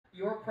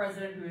your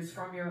president who is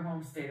from your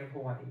home state of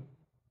Hawaii.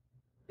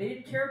 They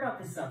didn't care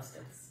about the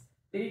substance.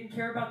 They didn't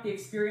care about the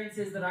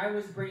experiences that I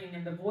was bringing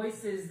and the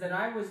voices that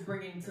I was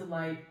bringing to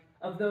light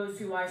of those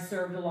who I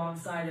served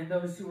alongside and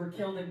those who were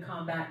killed in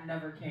combat and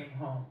never came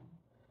home.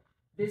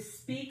 This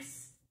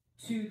speaks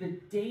to the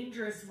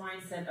dangerous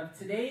mindset of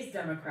today's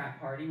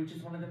Democrat Party, which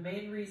is one of the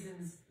main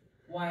reasons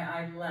why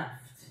I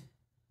left.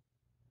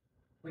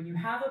 When you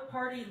have a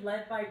party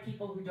led by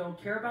people who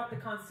don't care about the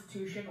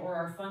Constitution or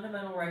our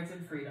fundamental rights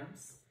and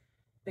freedoms,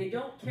 they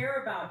don't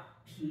care about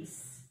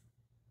peace,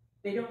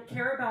 they don't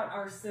care about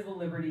our civil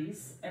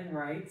liberties and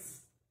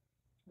rights,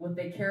 what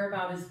they care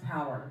about is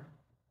power,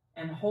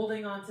 and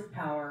holding on to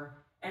power,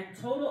 and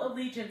total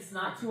allegiance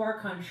not to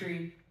our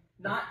country,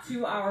 not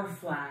to our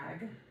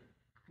flag,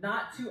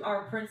 not to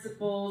our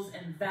principles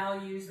and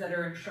values that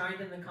are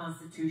enshrined in the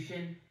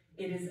Constitution.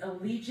 It is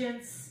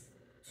allegiance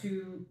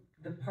to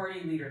the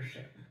party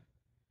leadership.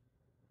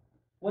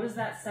 What does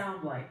that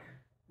sound like?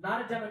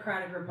 Not a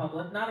democratic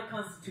republic, not a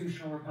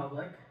constitutional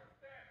republic.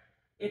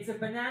 It's a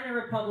banana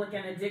republic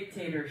and a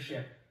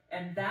dictatorship.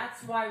 And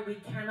that's why we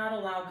cannot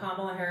allow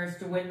Kamala Harris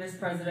to win this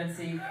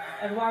presidency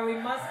and why we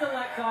must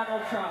elect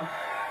Donald Trump.